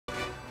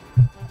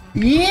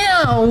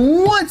Yeah,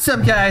 what's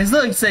up guys?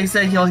 Look,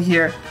 Sexekiel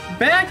here,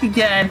 back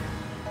again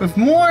with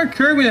more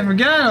Kirby the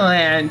Forgotten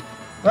Land.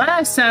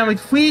 Last time we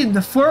completed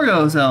the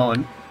Forgo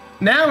zone.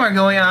 Now we're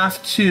going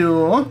off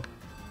to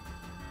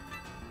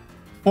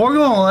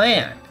Forgo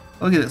Land.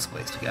 Look at this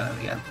place we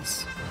got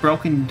this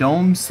broken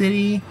dome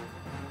city.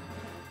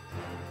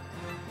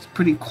 It's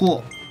pretty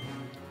cool.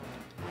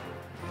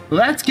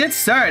 Let's get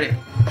started.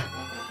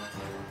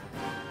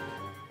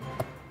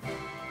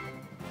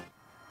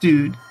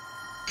 Dude.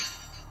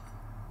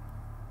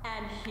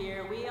 And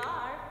here we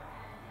are.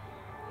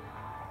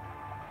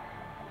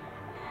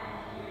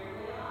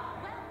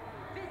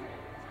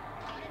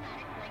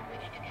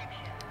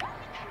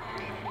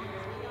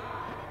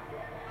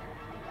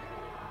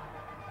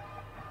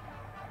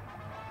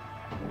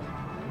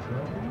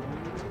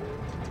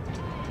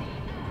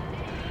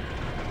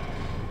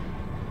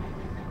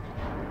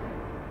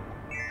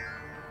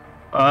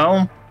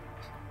 Oh.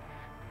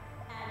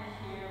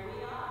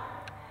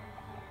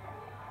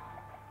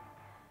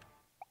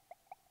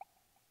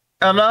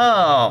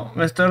 Hello,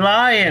 Mr.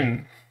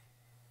 Lion.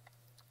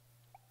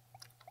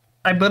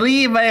 I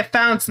believe I have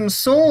found some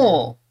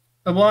soul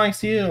that belongs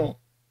to you.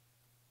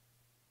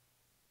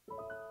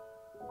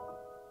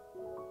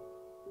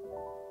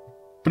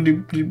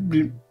 Bloop, bloop,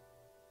 bloop.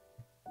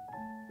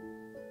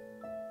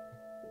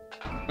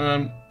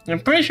 I'm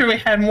pretty sure we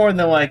had more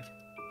than like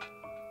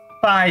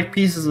 5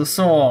 pieces of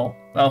soul.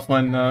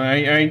 Elfwin, are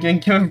you gonna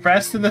give a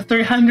rest to the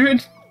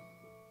 300?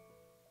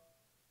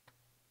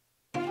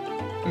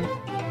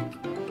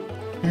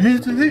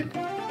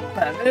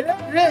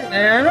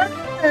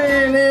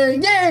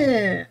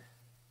 Yeah!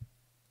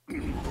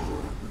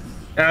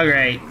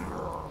 Alright.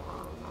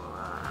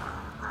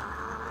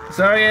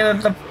 Sorry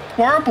that the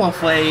purple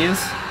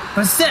phase.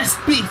 Possessed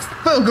beast,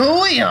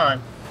 Forgo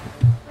Leon!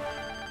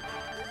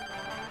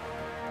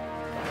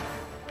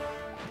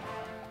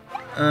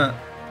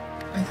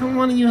 I don't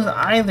want to use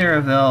either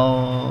of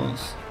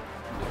those.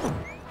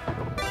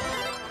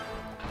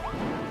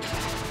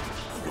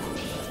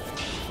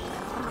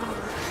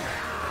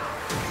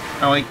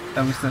 Oh wait,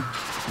 that was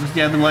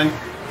the other one.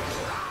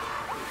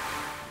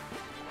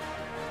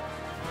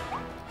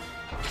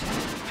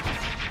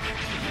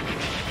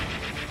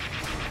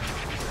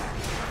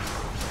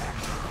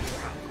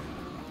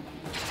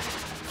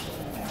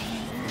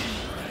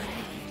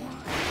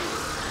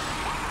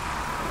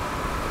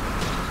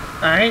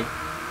 All right.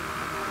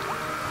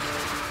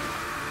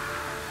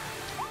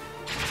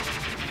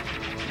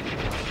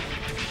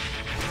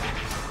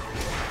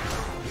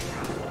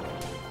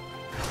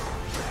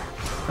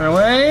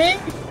 Away.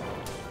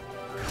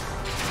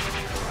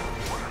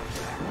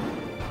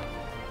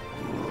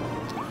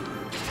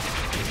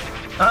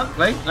 Oh,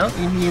 wait, no,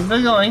 you're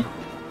still going.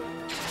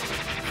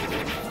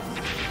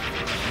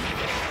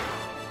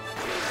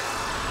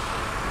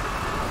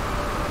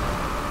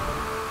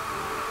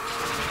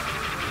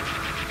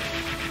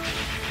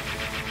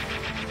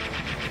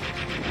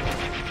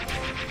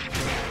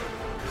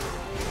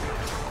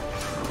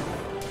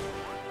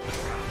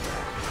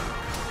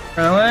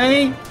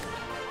 Away.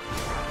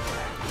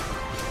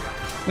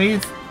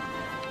 Please.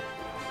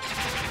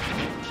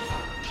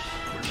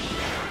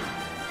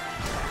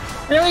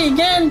 Really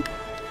again?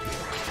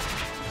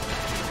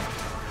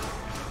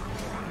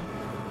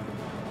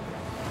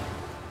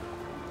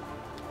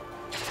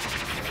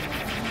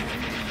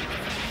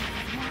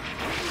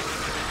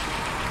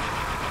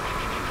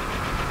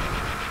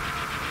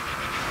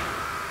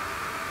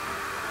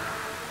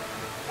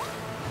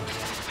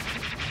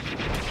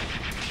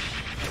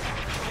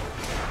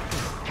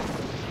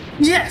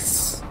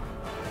 Yes!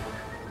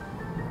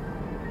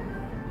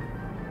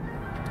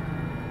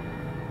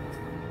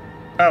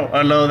 Oh,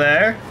 hello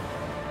there.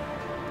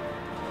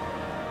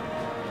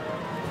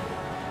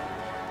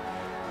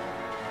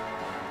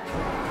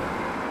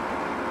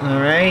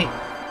 Alright.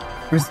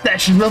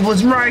 Recession level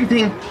is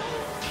rising!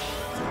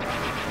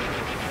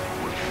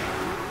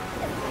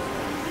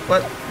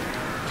 What?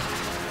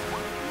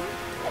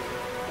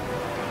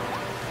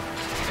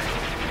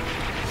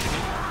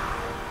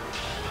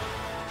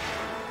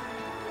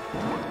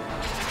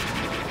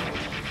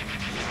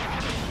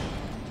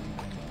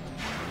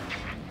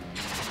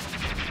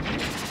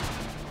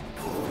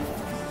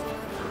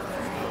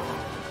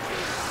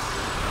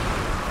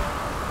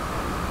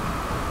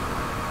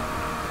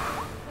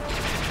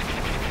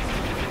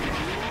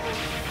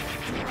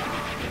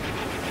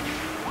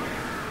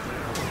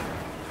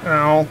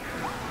 Ow.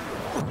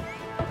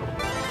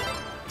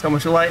 So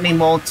much lightning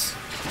bolts.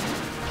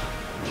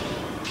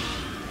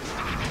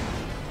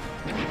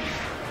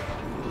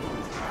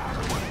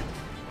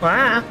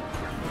 Ah.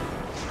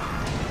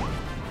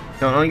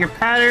 Don't know your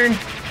pattern.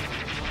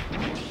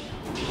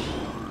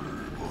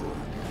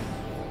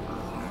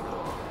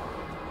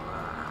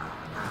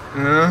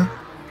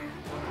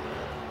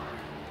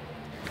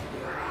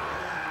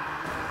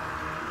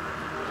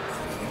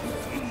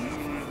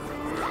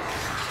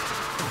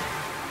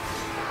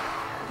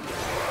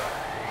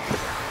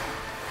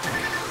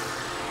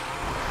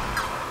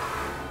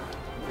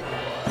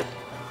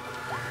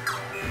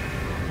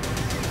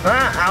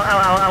 Ah, Ow, ow,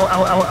 ow,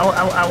 ow, ow, ow,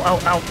 ow, ow, ow,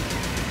 ow.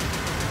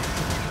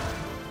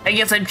 I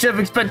guess I should have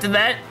expected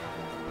that.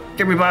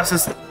 Kirby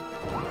bosses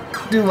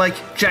do like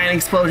giant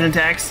explosion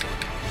attacks.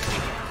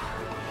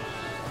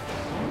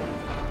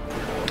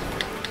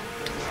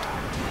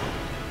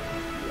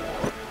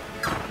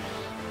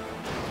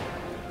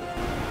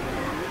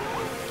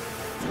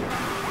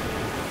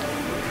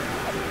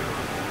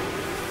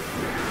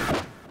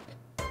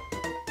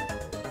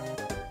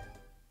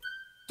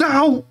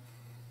 Ow!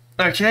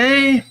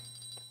 Okay.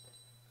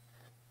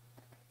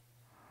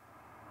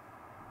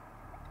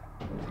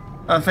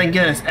 Oh, thank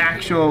goodness,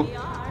 actual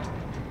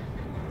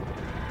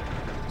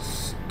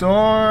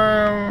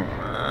storm.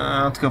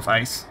 Let's go for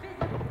ice.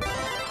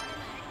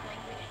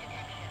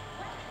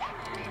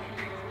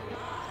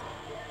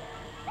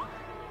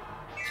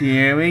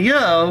 Here we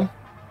go.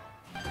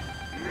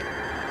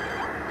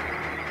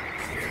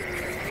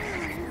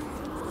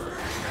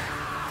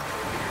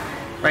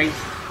 Right.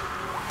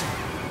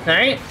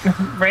 Alright,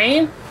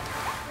 rain.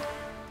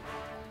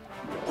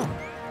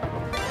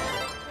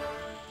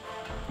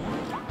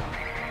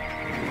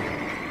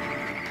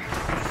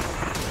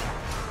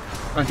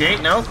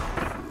 Okay, no.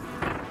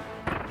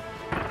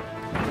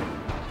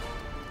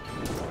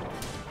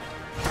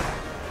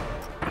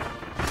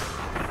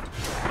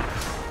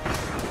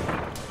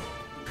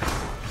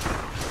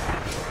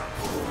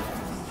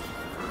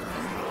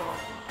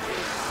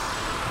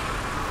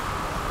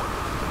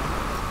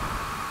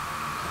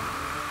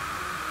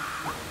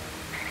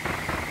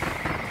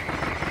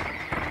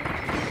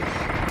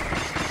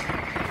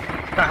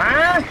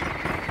 Uh-huh.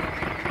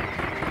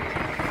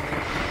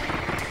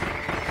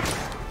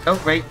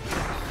 Oh, right.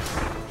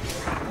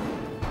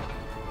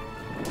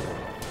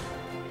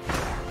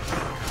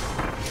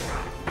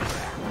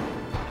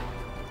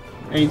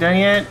 Are you done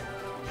yet?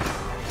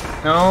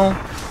 No?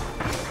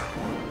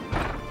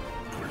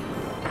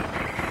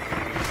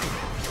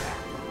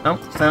 Nope,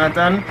 still not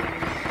done?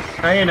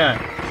 Are you done?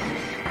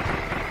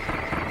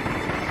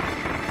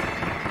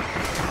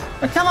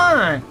 Oh, come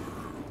on!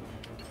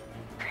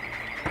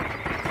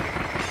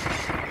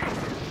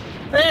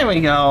 There we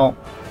go.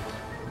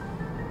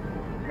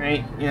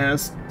 Right,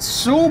 yes.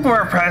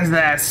 Super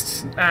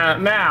possessed!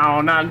 Now,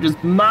 not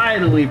just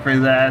mildly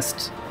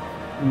possessed.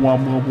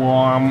 Wom wom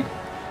wom.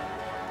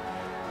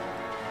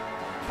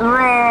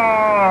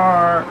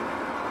 Roar!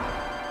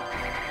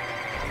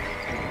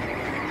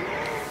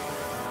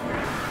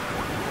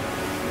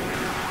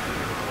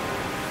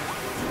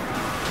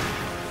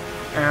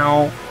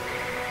 Ow.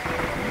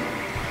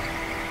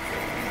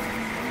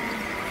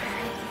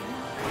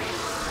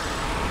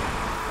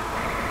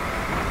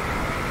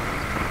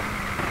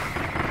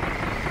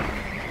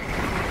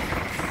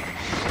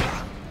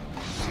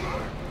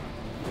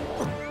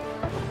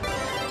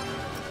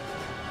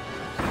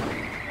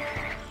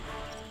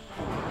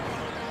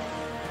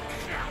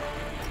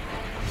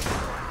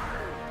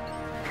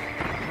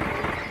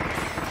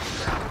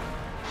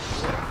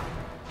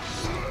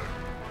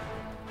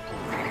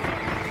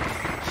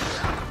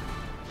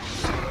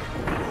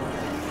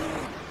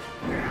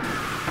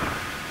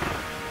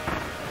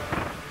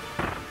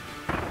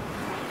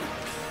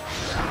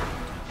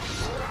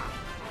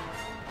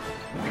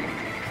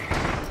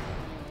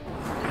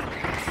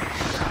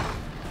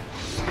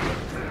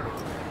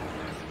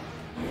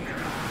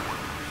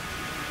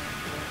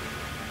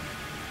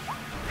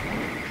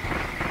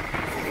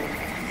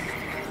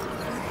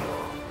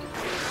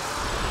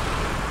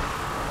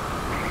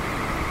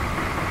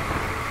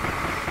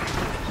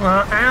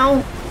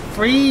 Ow!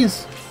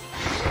 Freeze!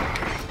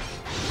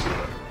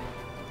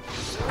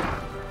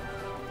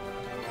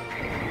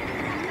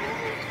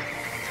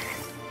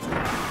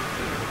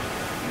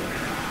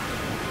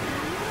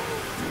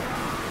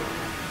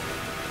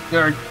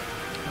 Good.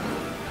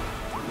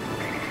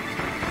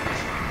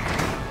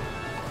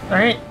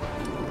 Alright.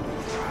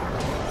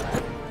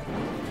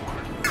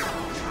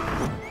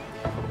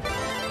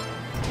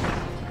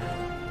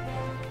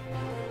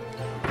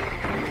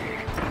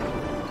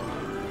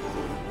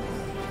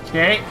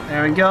 Okay,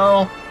 there we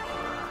go.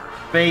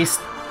 Phase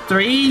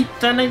 3,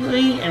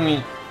 technically. I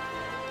mean...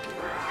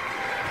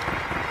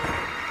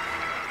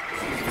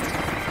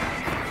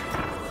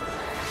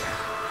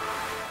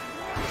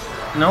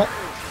 Nope.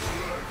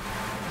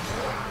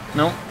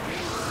 Nope.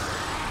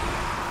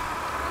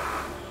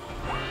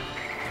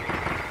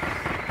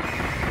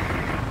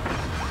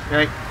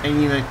 Right, I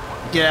need to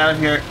get out of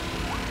here.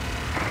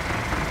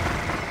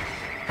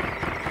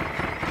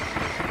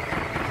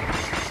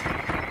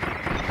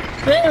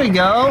 There we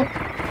go!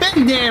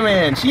 Big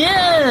damage!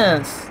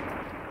 Yes!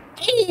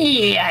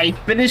 Hey, I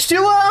finished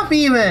you off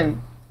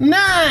even!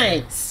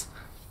 Nice!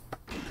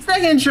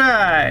 Second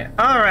try!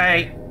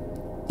 Alright.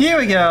 Here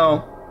we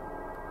go.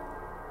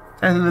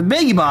 And the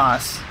biggie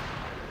boss.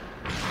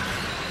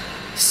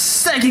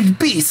 Psychic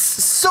Beast,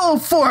 Soul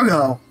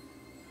Forgo.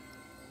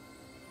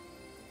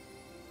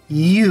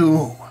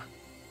 You.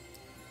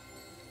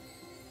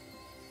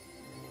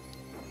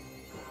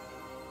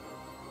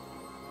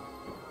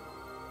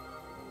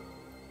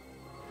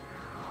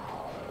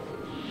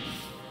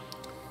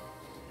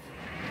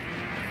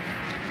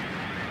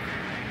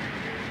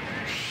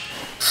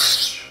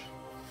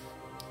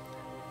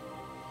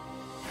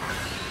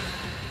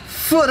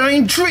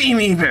 fluttering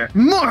Dreamweaver,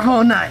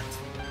 Morpho Knight!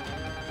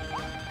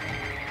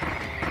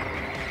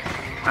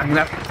 I'm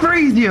gonna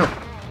freeze you!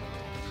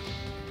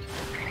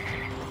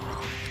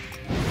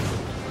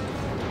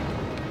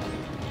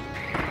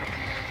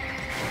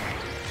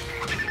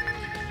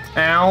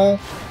 Ow.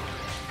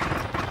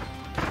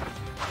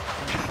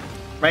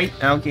 Right?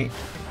 Okay.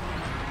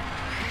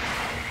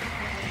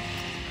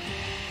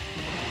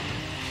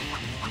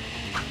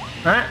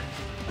 Huh?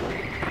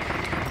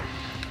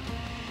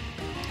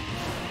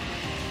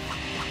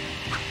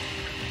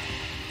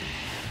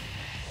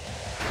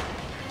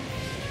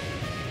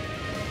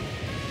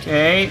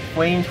 Okay,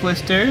 flame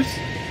twisters.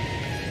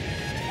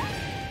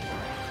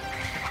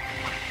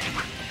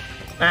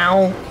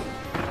 Ow.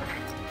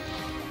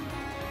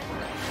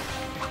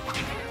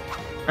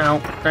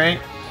 Ow,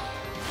 right?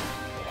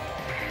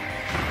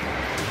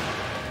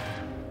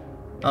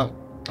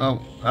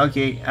 Oh,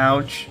 okay,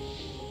 ouch.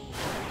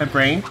 My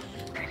brain.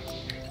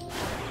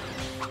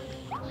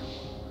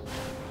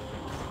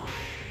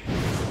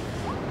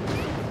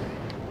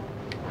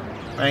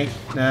 Right,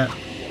 that.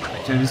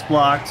 I should have just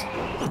blocked.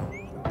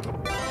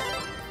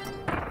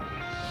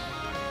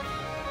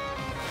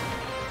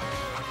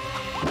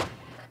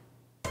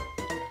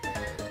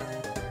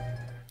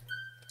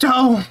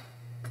 Oh!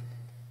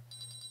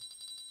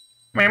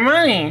 My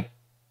money!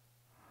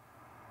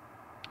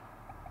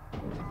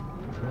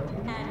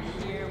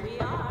 And here we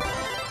are.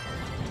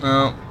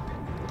 Well,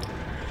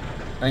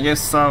 I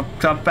guess I'll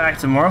cut back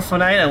to Morpho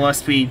Knight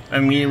unless we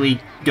immediately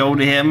go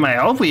to him. I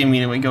hope we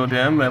immediately go to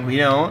him, but we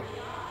don't.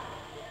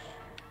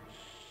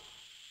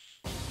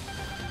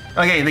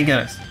 Okay, thank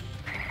goodness.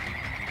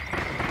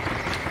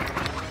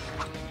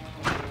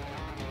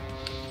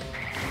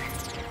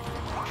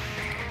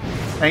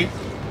 Right?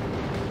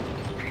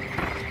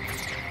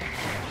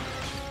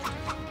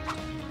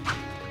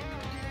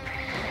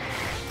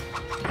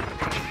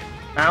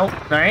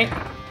 Ow, right?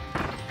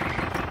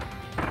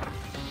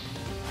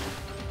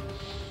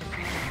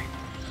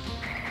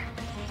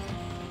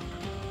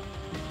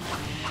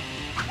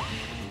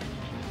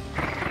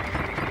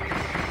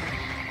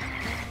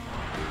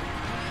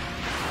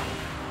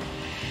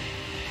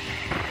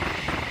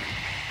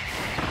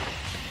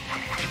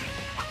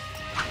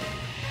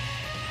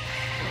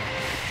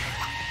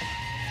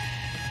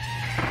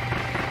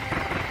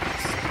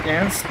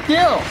 Stand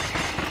still!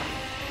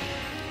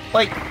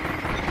 Like...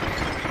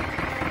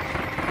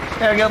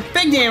 There we go,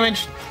 big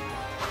damage!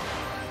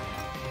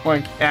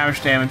 Like,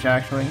 average damage,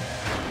 actually.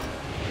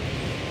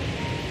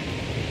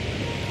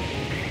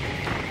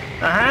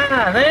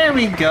 Aha, there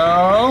we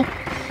go!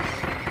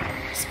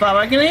 Spot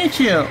I can hit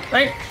you!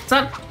 Right,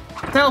 stop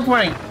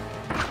teleporting!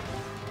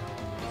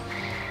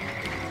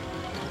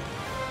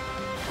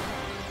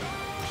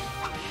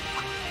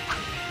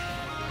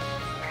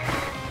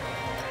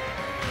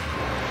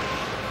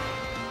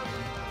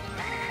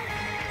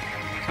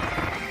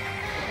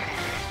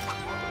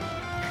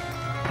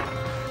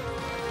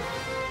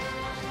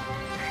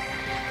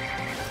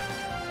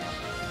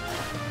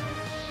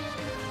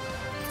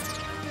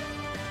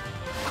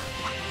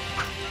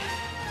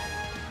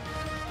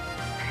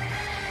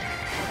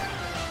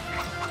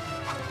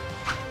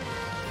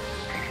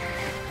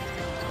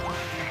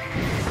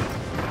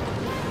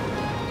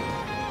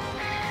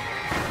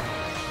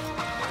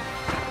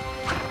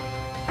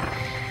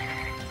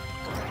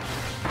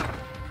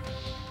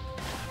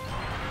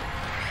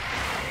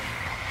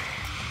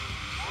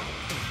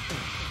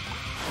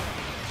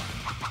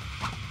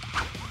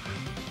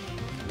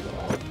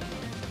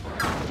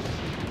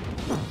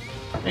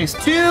 Phase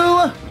 2!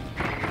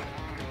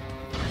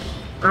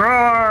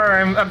 Roar!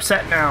 I'm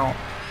upset now.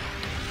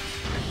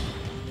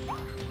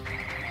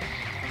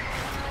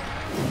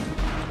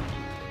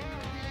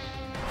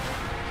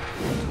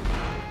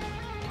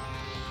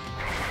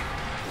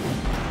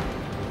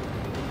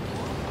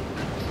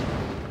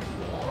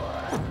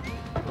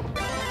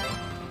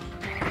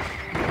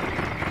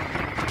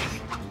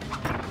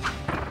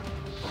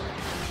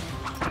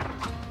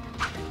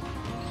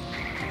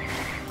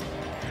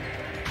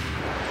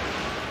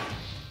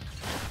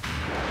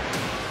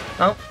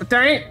 Oh,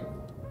 darn it!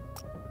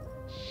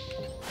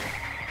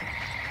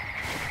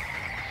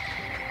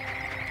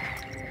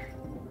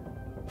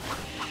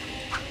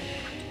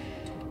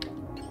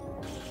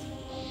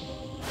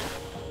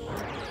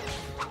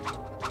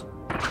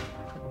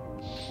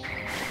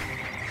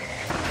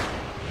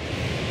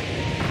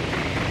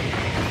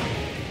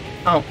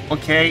 Oh,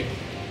 okay.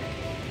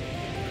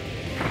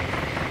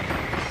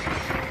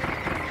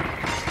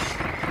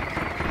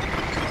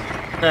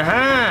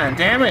 Aha!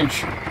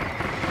 Damage!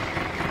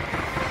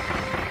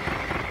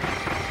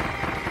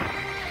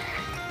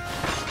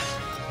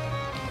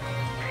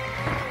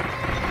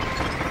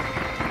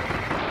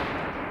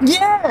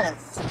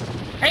 Yes!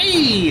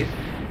 Hey!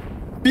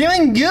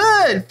 Feeling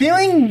good!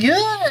 Feeling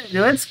good!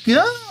 Let's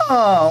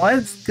go!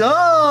 Let's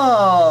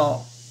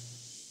go!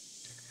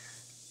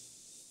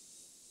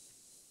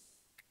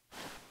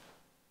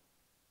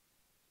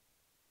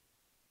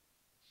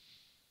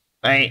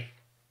 Right.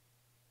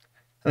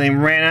 They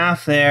ran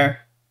off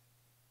there.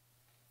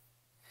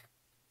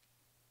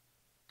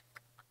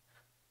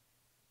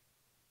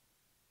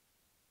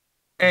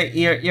 Hey,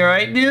 you're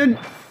right, dude?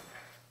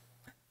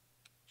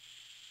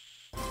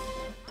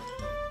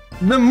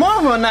 The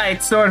Marvel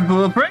Knight sword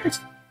blueprint!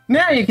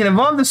 Now you can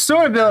evolve the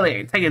sword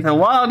ability. Take it to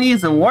Wild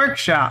Ease and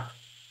Workshop.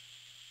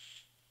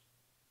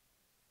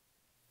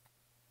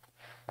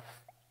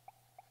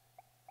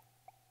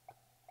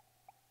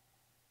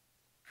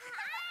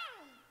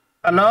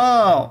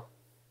 Hello!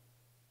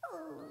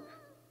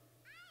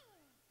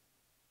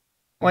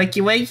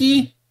 Wakey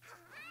wakey?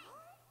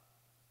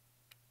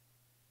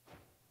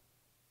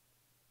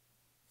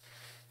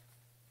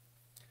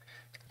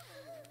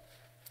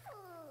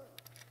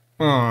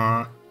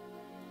 Aww.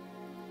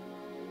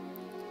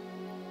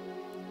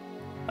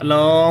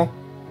 Hello?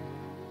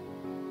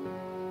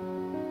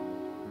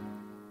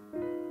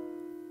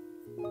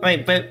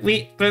 Wait, but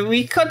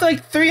we cut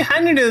like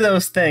 300 of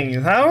those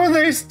things. How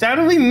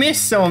did we miss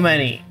so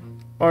many?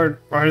 Or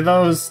are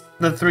those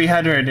the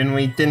 300 and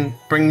we didn't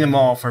bring them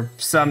all for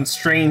some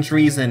strange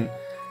reason?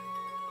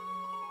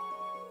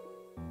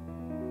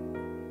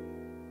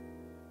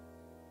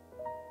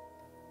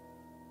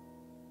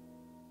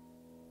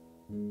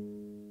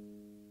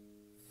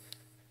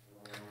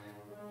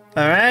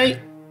 Alright,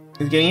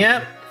 he's getting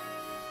up.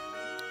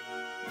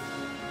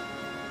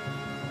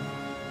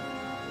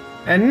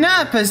 And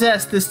not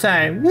possessed this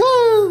time.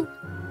 Woo!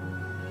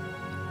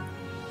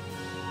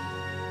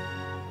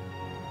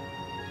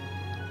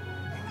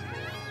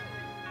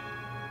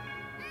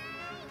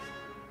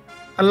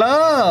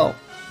 Hello!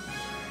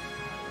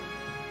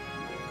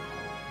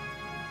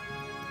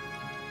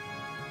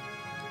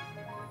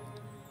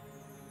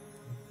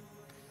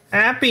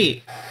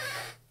 Happy!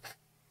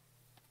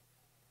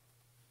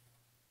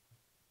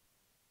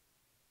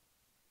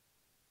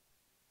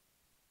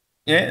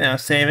 Yeah, now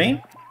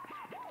saving.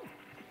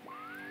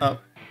 Oh,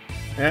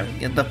 yeah,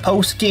 get the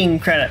post-game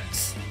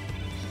credits.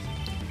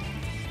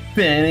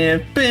 Yeah,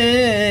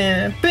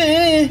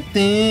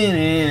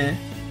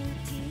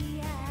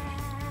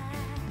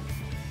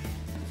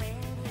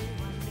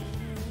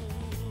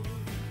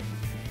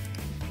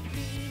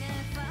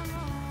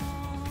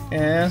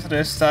 so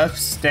there's stuff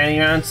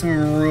standing around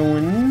some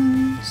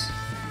ruins.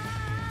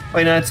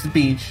 Wait, no, that's the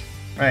beach.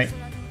 Right.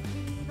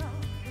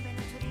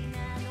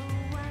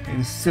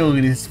 And still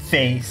at his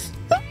face.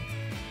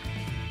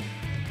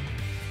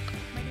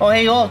 Oh,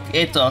 hey, look,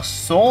 it's a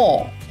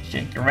soul.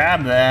 Should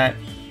grab that.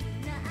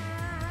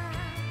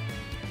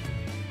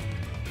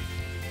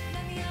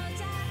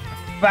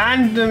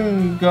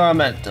 Phantom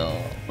Garmental.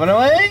 Run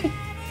away?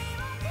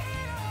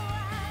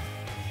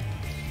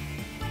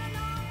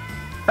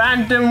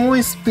 Phantom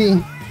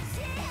Wispy.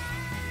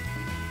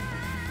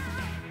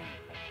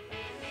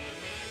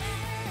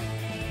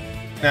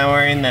 Now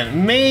we're in that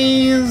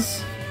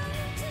maze.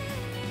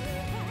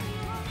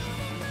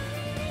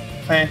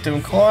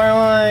 Phantom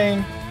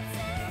Coraline.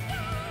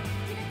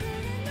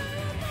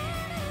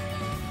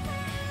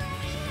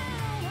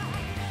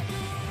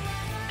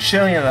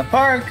 Chilling in the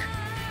park.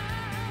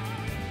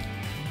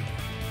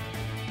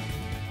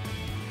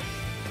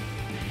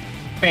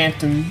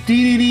 Phantom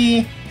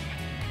DDD.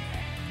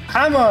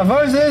 Hammer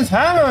versus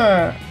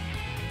Hammer.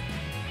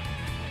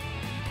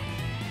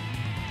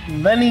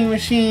 Vending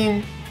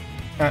machine.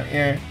 Not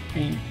here.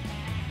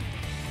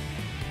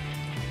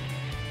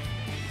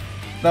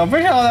 So I'm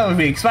pretty sure all that would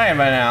be expired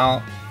by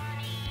now.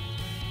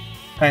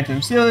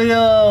 Phantom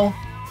Celio.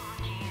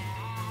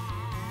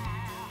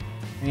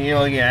 You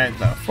look at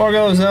the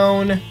Forgo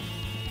zone.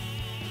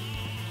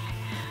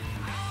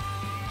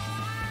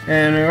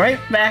 And we're right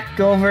back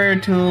over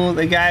to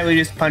the guy we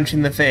just punched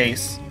in the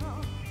face.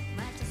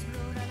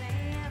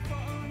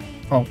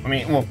 Oh, I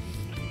mean, well,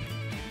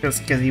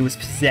 just because he was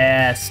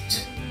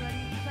possessed.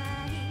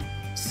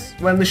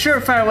 When the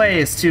surefire way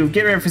is to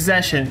get rid of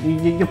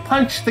possession, you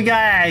punch the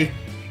guy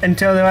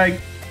until they're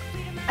like,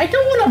 I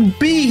don't want to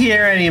be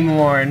here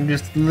anymore, and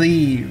just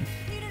leave.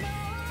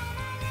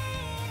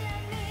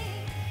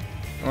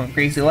 Oh,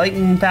 crazy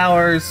lightning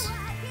powers.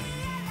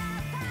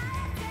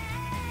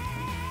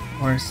 Of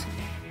course,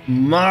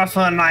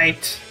 Martha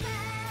Knight.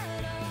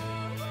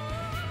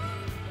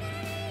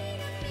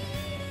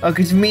 Look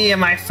at me and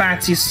my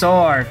fancy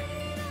sword.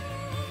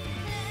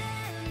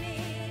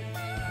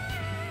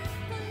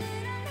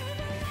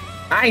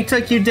 I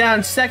took you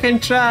down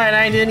second try and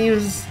I didn't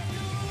use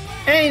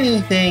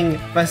anything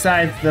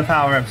besides the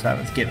power-ups I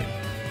was given.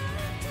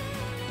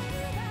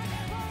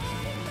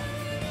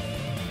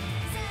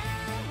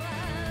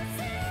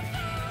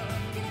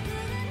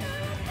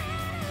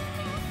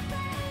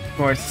 Of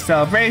course,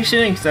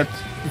 celebration, except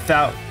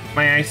without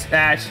my ice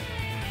patch.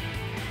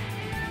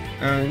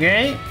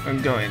 Okay,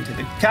 I'm going to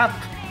the cup.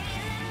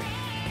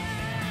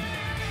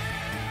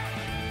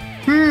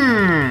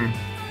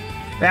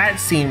 That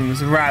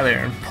seems rather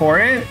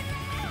important.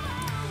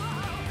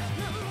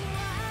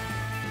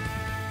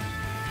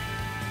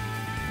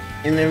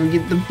 And then we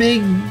get the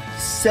big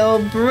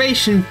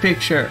celebration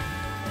picture.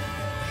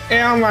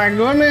 Oh my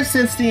goodness,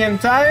 it's the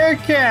entire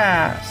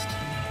cast.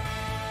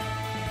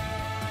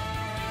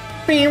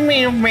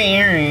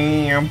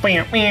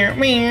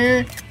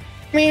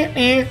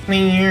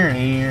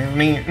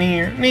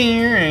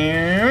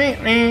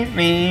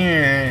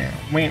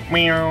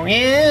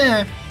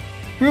 Yeah.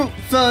 Group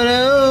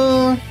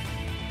photo.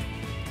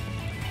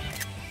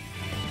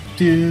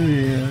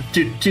 Do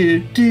do do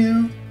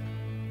do.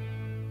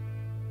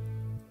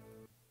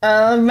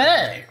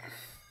 Alright.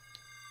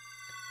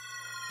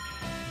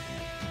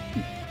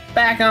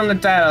 Back on the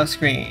title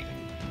screen.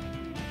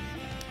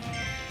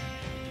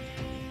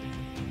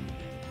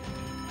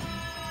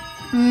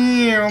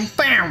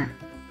 Bam.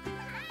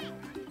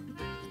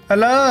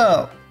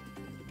 Hello.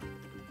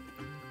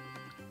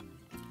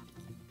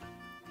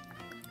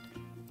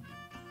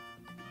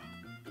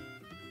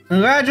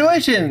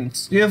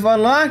 Congratulations! You have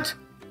unlocked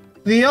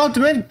the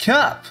Ultimate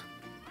Cup.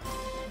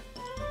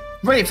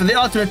 Ready for the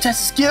ultimate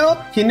test of skill?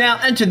 You now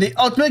enter the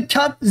Ultimate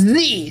Cup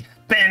Z.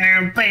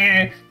 Banner,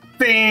 banner,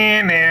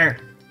 banner.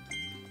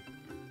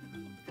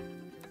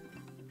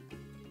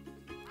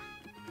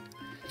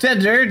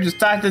 Center, just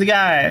talk to the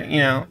guy, you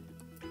know.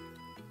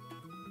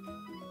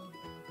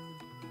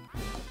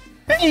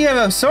 Hey, you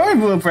have a sword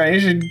blueprint. You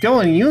should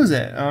go and use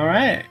it. All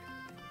right.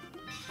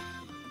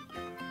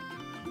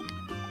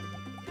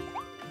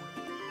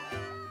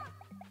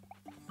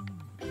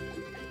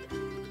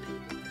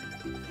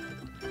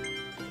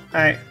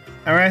 Alright,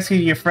 I'm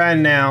rescuing your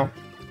friend now.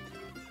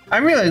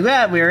 I'm really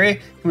glad we were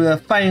able to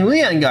find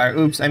Leon guard.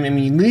 Oops, I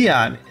mean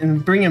Leon,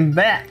 and bring him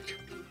back.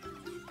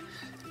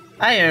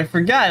 I haven't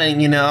forgotten,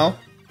 you know,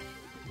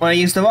 when I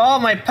used up all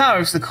my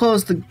powers to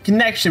close the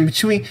connection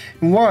between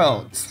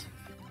worlds.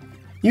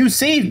 You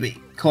saved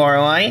me,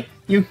 Coraline.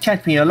 You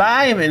kept me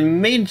alive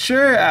and made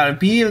sure I would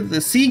be able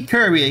to see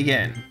Kirby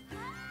again.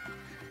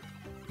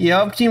 You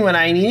helped me when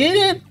I needed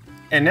it.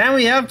 And now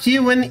we helped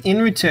you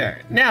in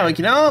return. Now we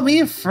can all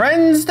be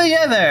friends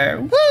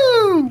together.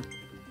 Woo!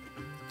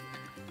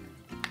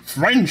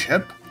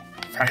 Friendship?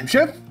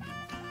 Friendship?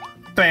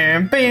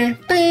 Bam, bam,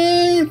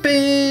 bam,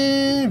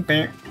 bam,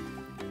 bam.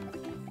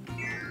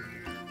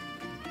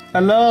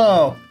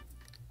 Hello.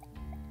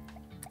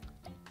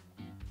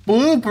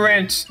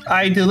 Blueprint,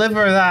 I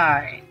deliver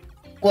thy.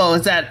 Whoa,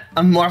 is that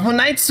a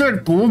Morpho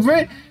Sword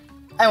blueprint?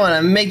 I want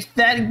to make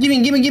that.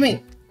 Gimme, gimme,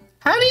 gimme.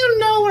 How do you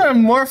know what a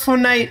Morpho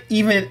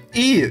even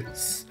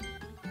is?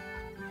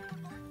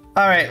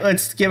 Alright,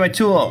 let's get my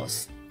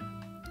tools.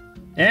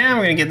 And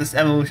we're gonna get this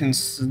evolution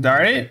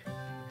started.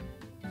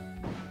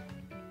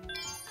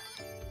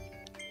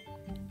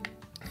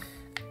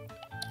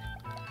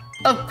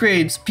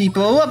 Upgrades,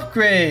 people,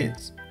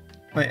 upgrades!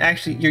 Wait,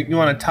 actually, you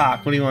want to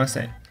talk. What do you want to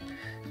say?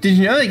 Did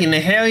you know they can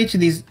inhale each of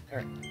these?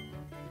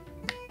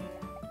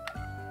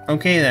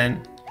 Okay,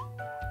 then.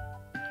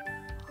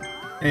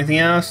 Anything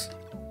else?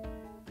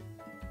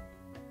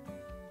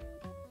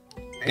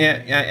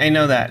 Yeah, I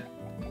know that.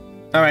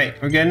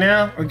 Alright, we're good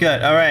now? We're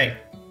good, alright.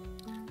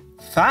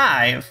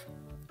 5.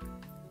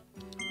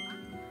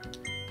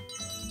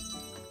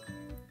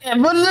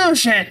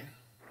 Evolution!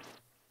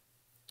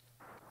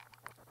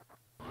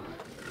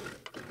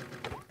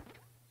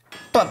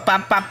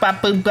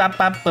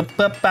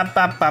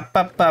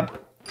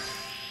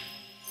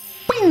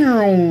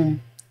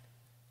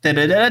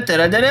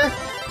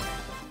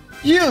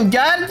 You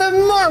got the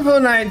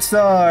Morpho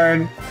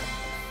Sword!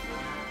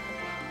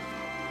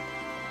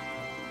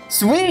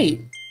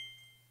 Sweet!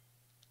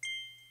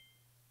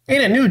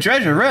 Ain't a new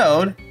treasure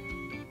road.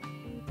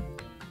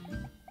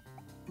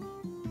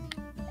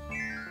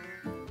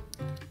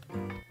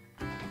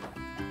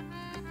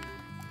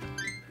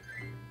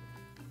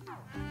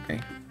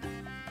 Okay.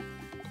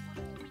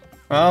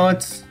 Well,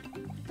 let's...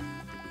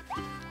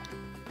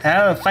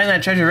 How to find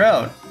that treasure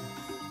road?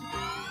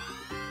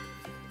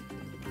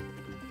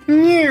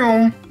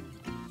 Meow.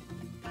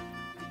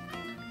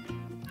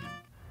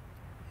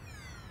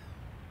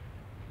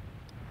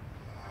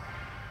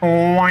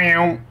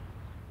 Wow.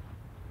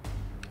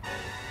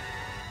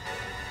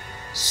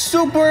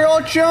 Super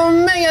Ultra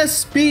Mega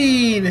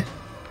Speed!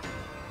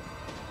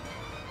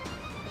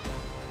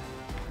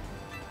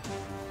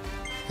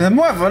 The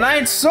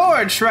Morpho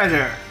Sword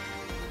Treasure!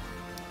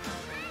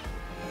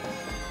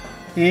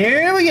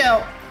 Here we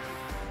go!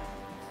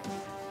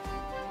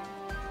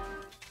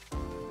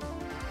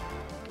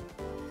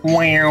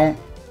 Wow!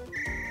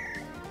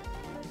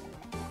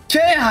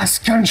 Chaos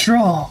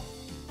Control!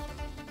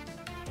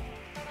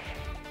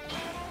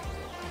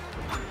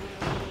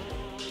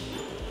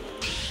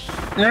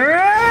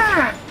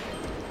 Ah!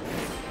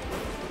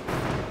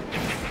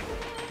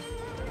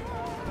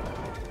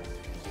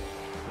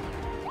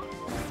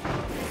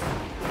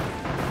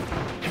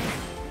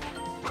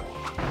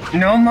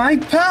 No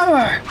mic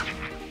power!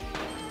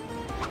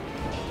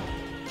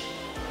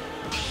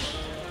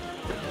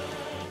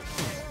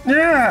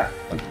 Yeah!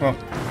 Oh.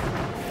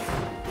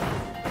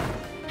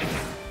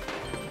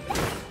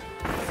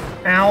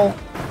 Ow.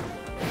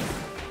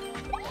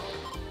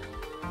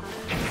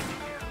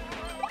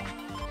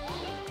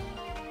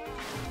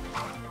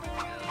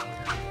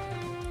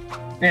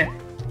 Yeah.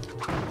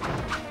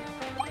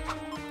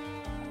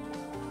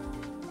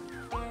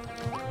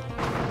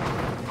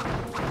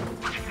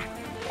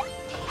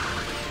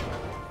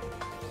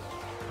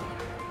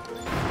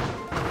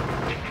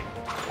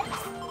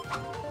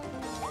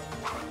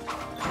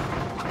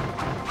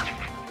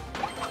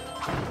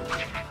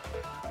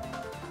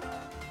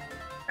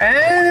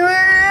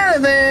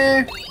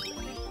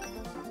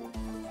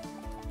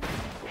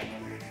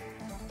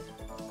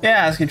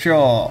 Yeah, it's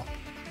control.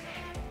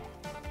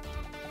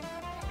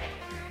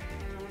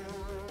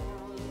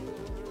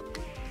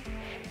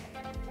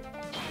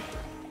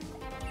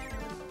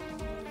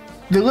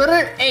 The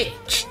letter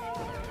H.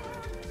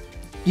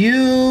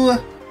 U.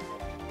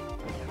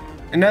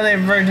 Another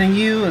version of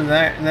U. Is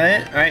that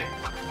it? All right.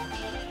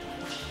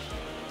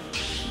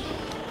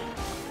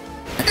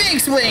 Big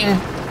swing.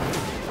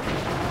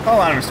 A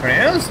lot of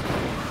tornadoes.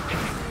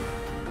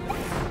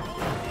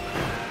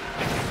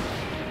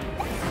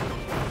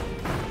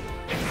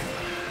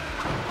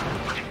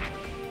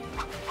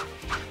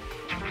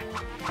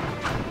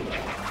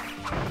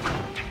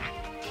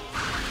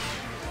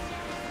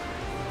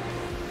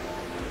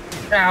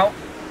 Ow.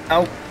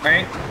 Oh,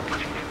 right.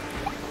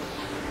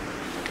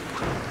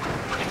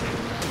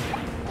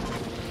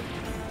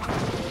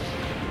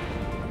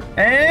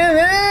 And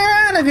they're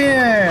out of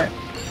here!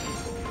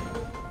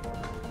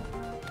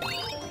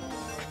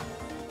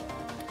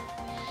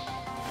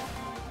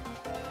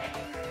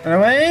 Run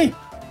away!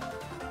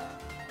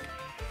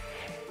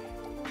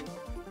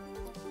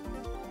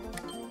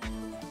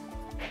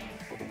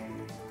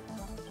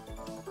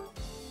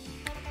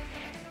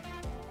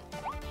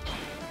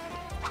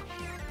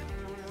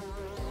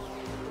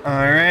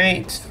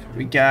 Alright,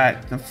 we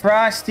got the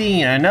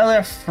Frosty and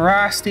another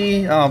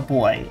Frosty. Oh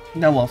boy,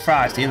 double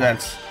Frosty,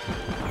 that's...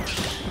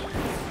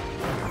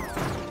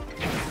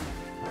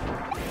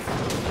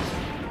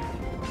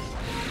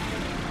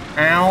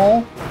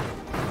 Ow.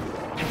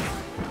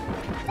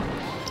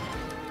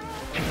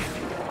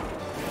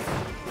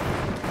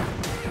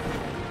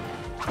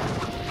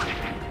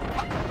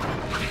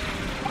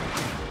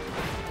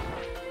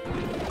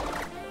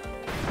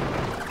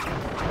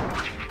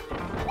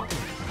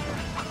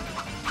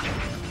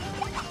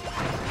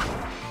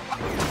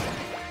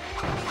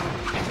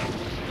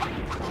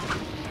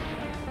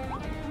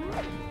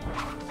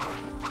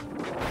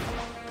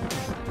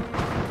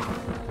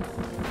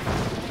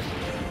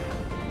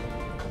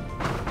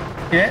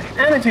 Get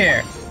out of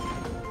here!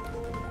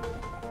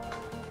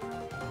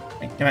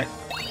 Come on,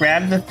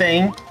 grab the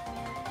thing.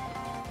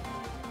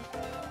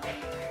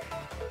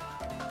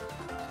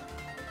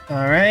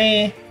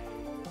 Alright.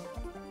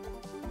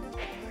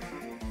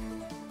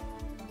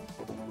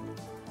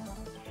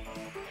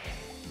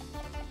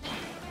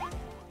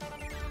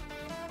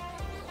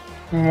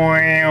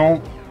 Wow.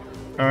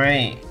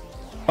 Alright.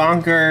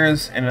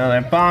 Bonkers,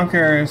 another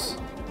bonkers.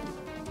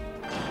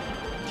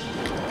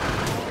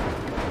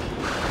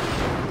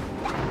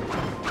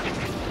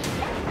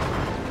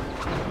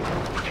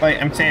 Wait,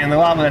 I'm saying the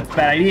lava, that's a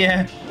bad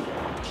idea.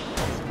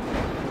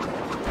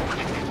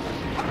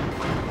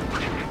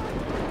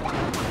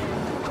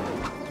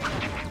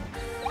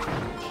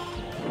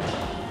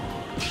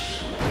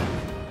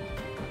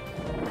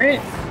 Alright,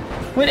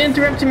 quit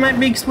interrupting my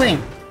big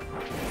swing.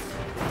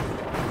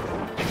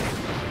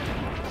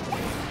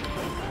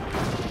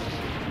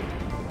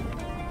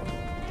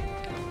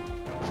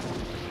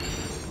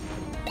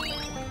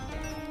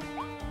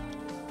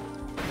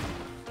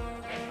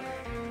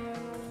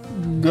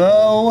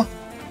 Go.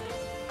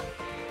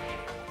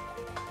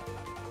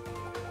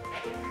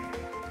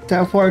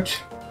 Teleport.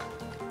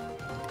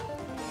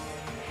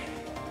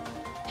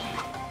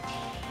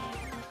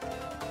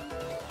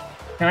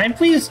 Can I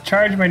please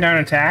charge my down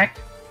attack?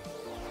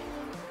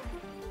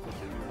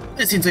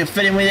 This seems like a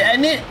fitting way to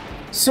end it.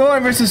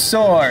 Sword versus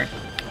sword.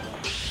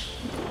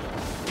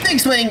 Big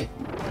swing.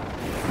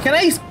 Can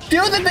I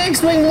do the big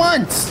swing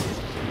once?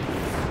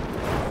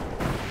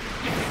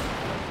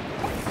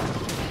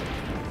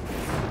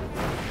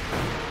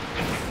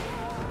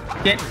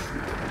 Get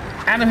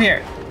out of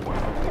here.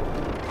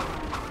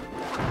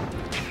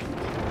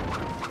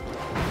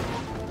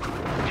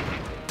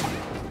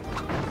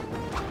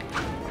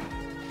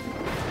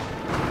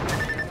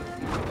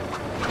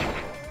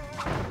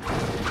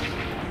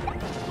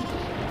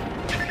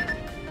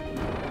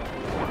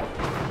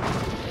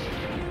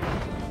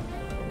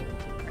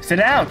 Sit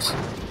out.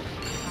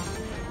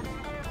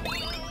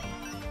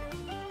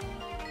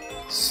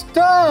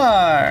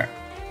 Star.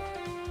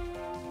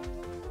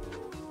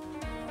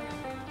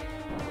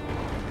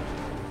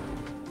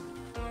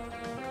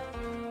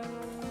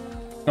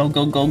 Go,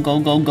 go, go, go,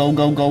 go, go,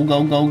 go, go,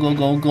 go, go, go,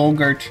 go, go,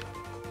 Gert.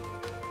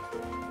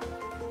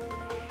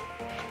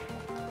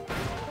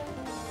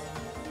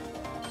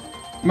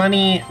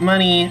 Money,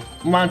 money,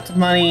 lots of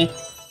money,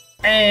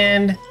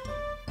 and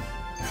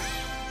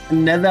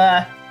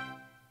another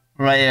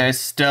rare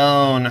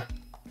stone.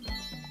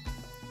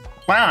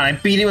 Wow, I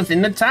beat it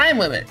within the time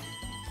limit.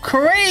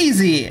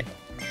 Crazy!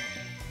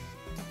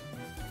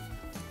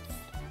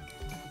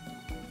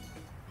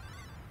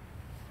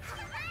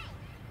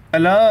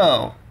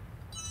 Hello.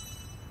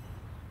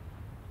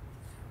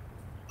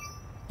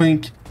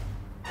 Blink.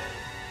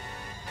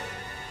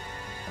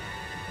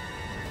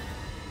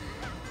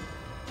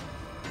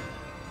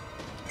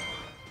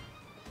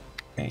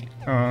 Okay,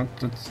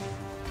 that's...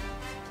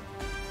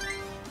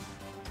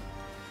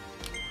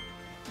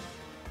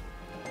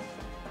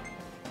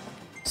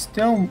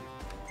 Still...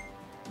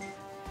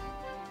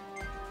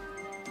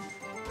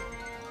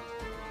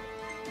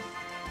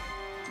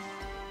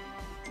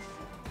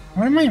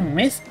 What am I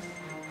missing?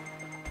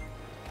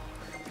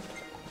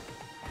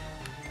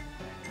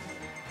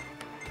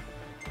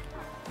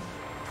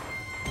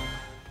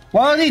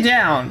 Quality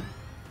down!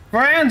 For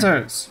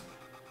answers!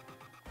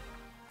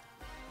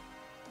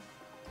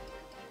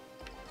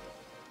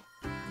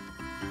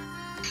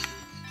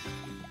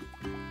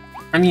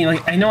 I mean,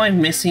 like, I know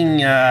I'm missing,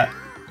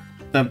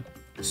 the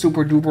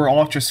super duper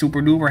ultra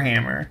super duper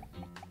hammer.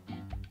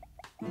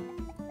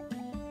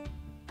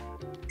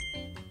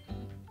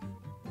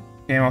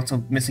 Okay, I'm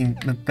also missing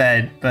the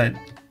bed, but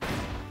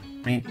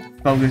I mean,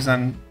 focus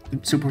on the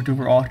super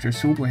duper ultra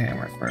super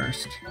hammer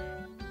first.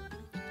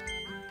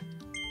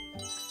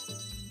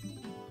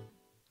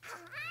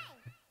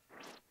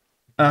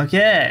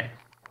 Okay.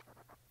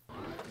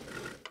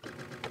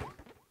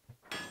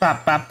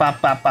 Bop bop bop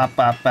bop bop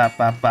bop bop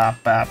bop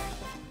bop bop.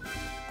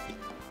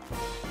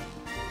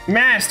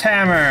 Mast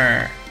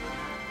hammer!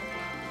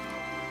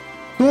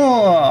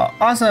 Cool!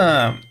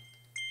 Awesome!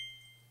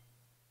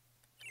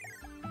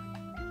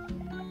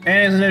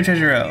 And there's a new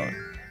treasure road.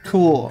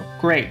 Cool.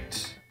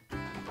 Great.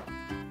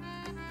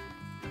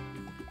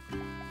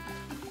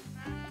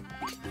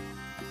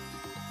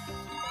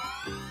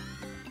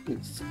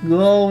 Let's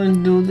go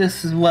and do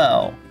this as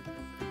well.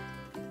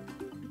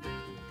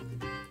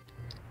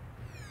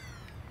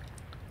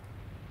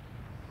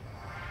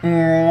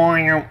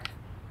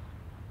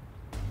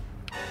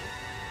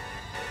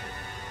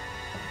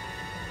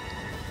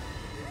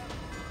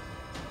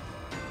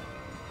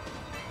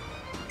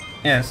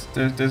 Yes,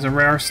 there's a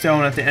rare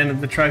stone at the end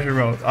of the treasure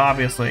road,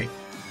 obviously.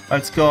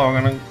 Let's go,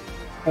 we're gonna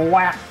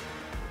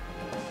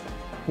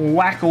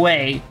whack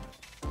away.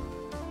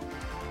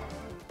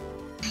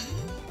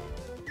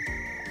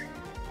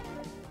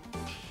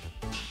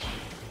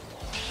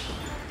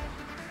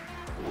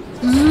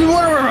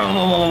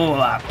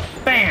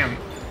 Bam!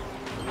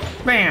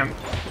 Bam!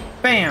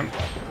 Bam!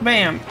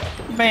 Bam!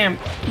 Bam!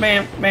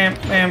 Bam! Bam!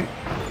 Bam!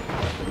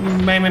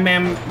 Bam! Bam!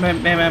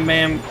 Bam! Bam! Bam!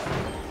 Bam!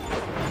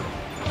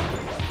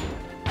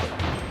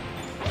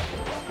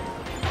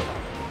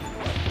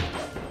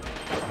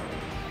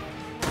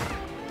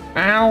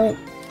 Ow!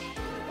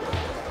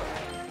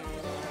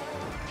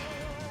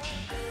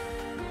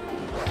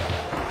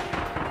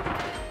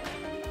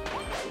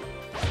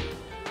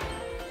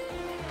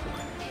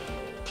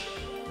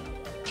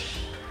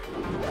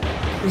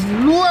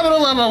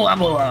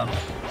 Level up!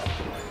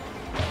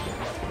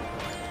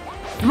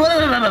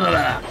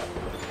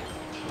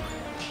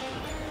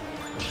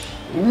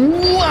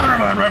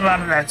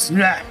 That's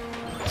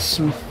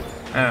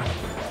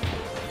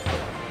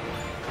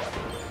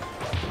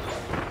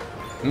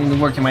I'm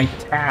working my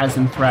Taz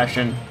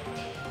impression.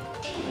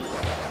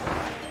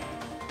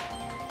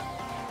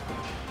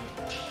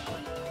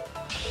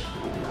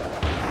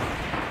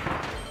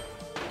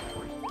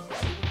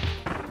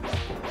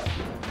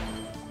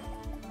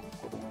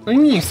 What do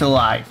you mean you're still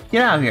alive?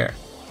 Get out of here.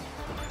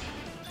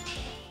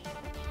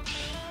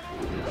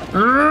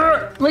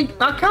 Like,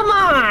 oh, come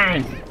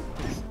on!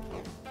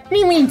 What do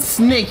you mean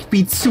Snake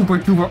beats Super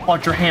Duper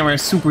Ultra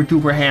Hammers, Super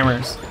Duper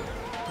Hammers?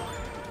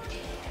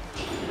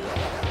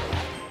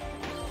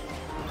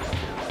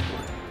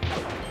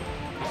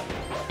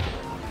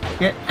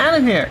 Get out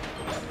of here!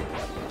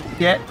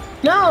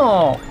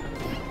 No!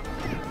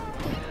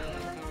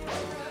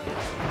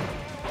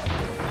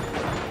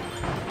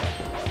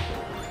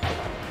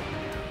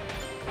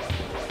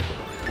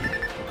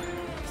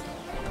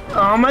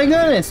 Oh my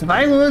goodness, if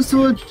I lose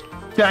to a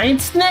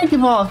giant snake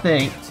of all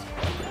things!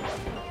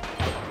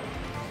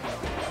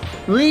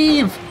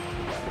 Leave!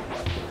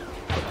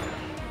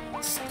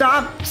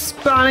 Stop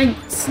spawning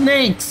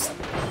snakes!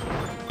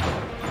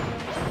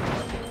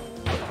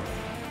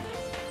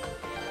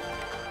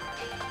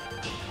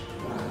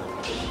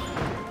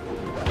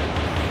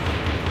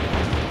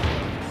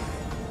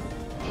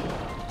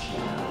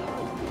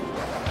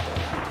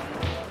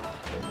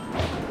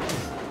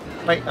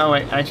 Wait, oh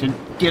wait, I should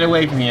get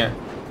away from here.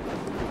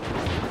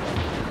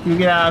 You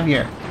get out of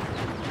here.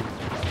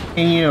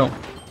 And you.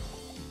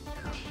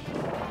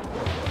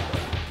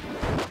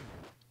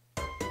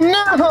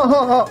 No!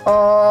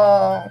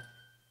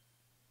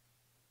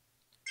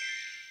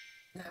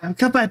 I'm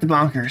cut by the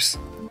bonkers.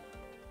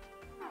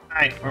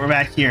 Alright, we're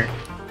back here.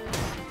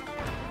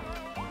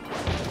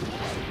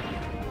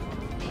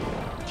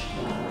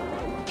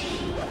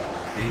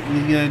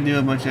 He's gonna do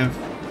a bunch of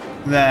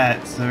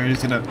that, so we're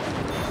just gonna...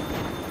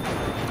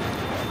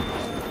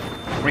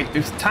 Wait,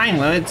 there's time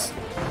limits.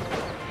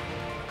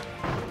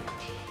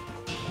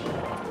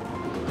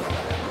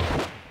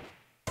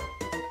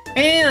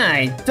 And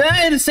I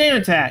died the same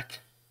attack.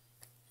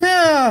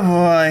 Oh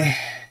boy.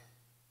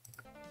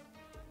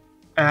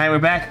 Alright, we're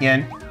back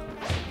again.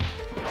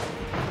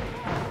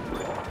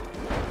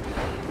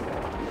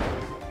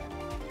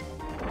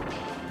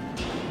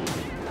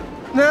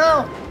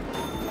 No!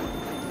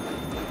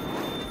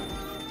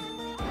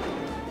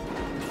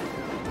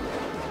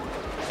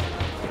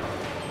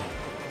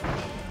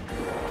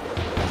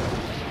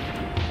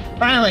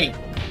 Finally!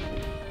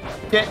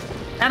 Get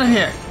out of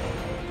here!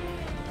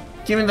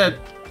 Give me the...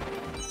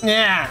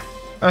 Yeah!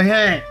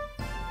 Okay!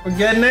 We're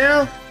good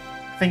now?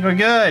 think we're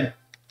good.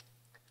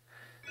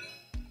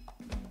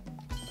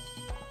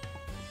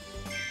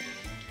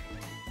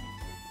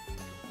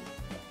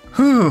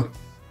 Whew.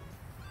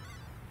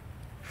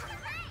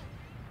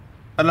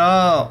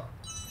 Hello.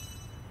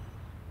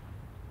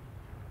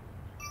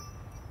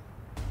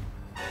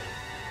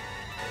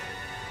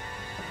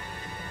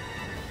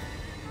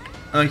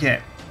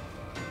 Okay.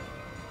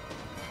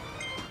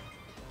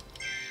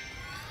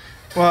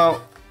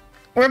 Well,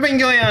 we've been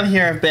going on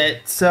here a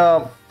bit,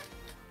 so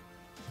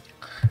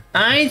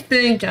I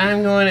think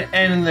I'm going to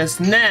end this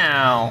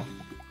now.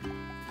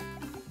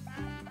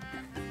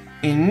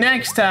 And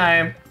next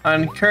time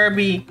on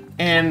Kirby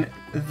and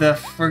the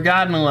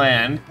Forgotten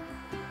Land,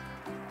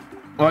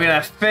 we're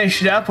gonna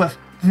finish it up with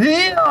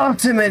the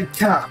Ultimate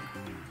Cup.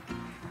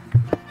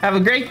 Have a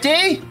great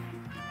day.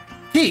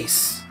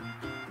 Peace.